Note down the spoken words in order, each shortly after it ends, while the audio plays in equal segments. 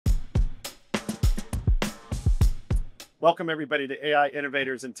Welcome everybody to AI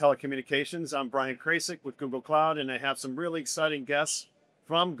Innovators in Telecommunications. I'm Brian Kracik with Google Cloud, and I have some really exciting guests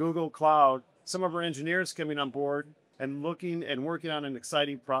from Google Cloud. Some of our engineers coming on board and looking and working on an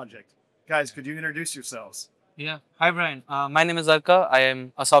exciting project. Guys, could you introduce yourselves? Yeah. Hi, Brian. My name is Arka. I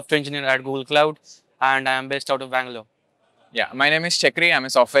am a software engineer at Google Cloud, and I am based out of Bangalore. Yeah, my name is Chakri. I'm a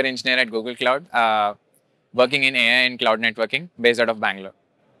software engineer at Google Cloud, working in AI and cloud networking based out of Bangalore.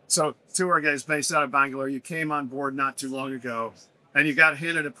 So, two of our guys based out of Bangalore, you came on board not too long ago, and you got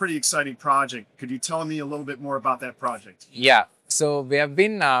handed a pretty exciting project. Could you tell me a little bit more about that project? Yeah, so we have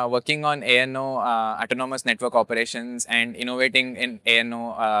been working on ANO, autonomous network operations, and innovating in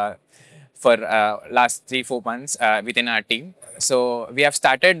ANO for last 3-4 months within our team. So we have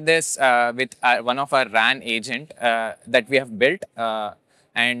started this with one of our RAN agent that we have built.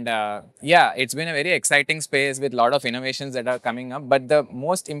 Yeah, it's been a very exciting space with a lot of innovations that are coming up. But the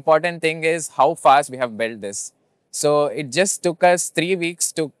most important thing is how fast we have built this. So it just took us 3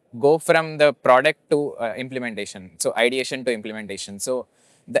 weeks to go from the product to implementation. So ideation to implementation. So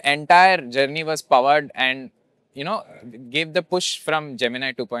the entire journey was powered and, gave the push from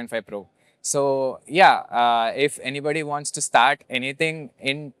Gemini 2.5 Pro. So yeah, if anybody wants to start anything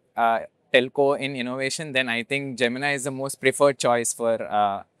in telco in innovation, then I think Gemini is the most preferred choice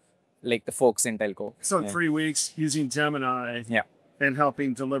for like the folks in telco. So, in 3 weeks using Gemini and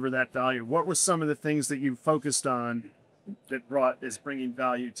helping deliver that value, what were some of the things that you focused on that is bringing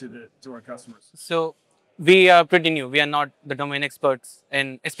value to our customers? So we are pretty new. We are not the domain experts,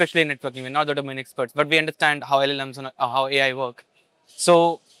 and especially in networking, we're not the domain experts, but we understand how LLMs and how AI work.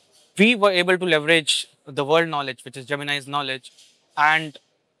 So we were able to leverage the world knowledge, which is Gemini's knowledge, and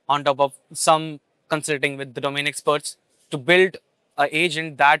on top of some consulting with the domain experts to build an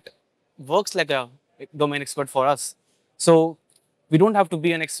agent that works like a domain expert for us. So we don't have to be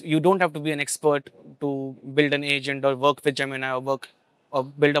you don't have to be an expert to build an agent or work with Gemini or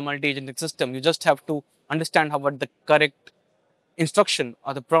build a multi-agentic system. You just have to understand what the correct instruction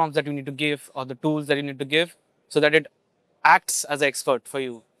or the prompts that you need to give or the tools that you need to give so that it acts as an expert for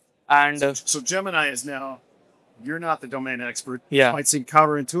you. And So Gemini is now, you're not the domain expert. Yeah. It might seem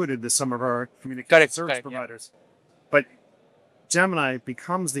counterintuitive to some of our communication service providers. But Gemini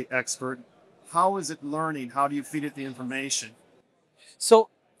becomes the expert. How is it learning? How do you feed it the information? So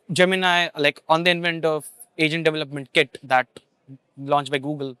Gemini, like on the advent of agent development kit that launched by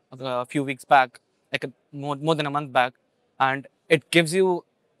Google a few weeks back, like more than a month back, and it gives you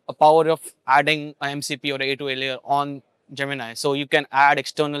a power of adding a MCP or a A2A layer on Gemini. So you can add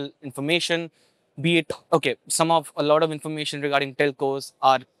external information, be it, okay, a lot of information regarding telcos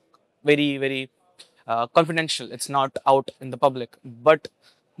are very confidential. It's not out in the public, but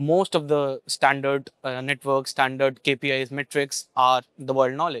most of the standard network, standard KPIs, metrics are the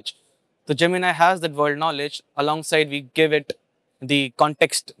world knowledge. So Gemini has that world knowledge. Alongside, we give it the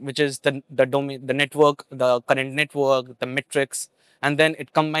context, which is the domain, the network, the current network, the metrics, and then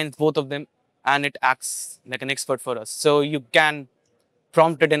it combines both of them and it acts like an expert for us. So you can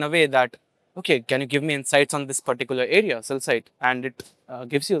prompt it in a way that, okay, can you give me insights on this particular area, cell site, and it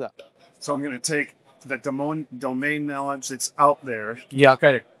gives you that. So I'm going to take the domain knowledge that's out there, Yeah,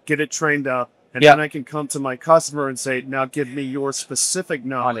 correct. get it trained up, and then I can come to my customer and say, now give me your specific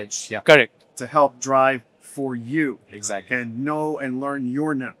knowledge Correct. to help drive for you. Exactly. And know and learn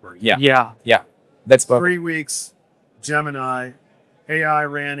your network. Yeah. That's perfect. 3 weeks, Gemini, AI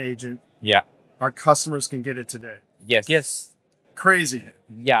RAN agent. Yeah. Our customers can get it today. Yes. Crazy.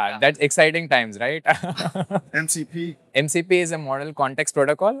 Yeah, that's exciting times, right? MCP. MCP is a model context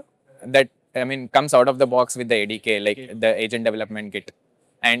protocol that comes out of the box with the ADK, like the agent development kit.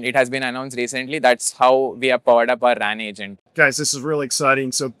 And it has been announced recently. That's how we have powered up our RAN agent. Guys, this is really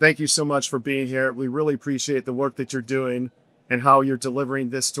exciting. So thank you so much for being here. We really appreciate the work that you're doing and how you're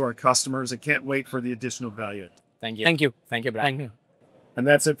delivering this to our customers. I can't wait for the additional value. Thank you. Thank you. Thank you, Brian. Thank you. And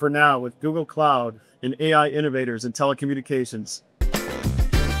that's it for now with Google Cloud and AI Innovators in Telecommunications.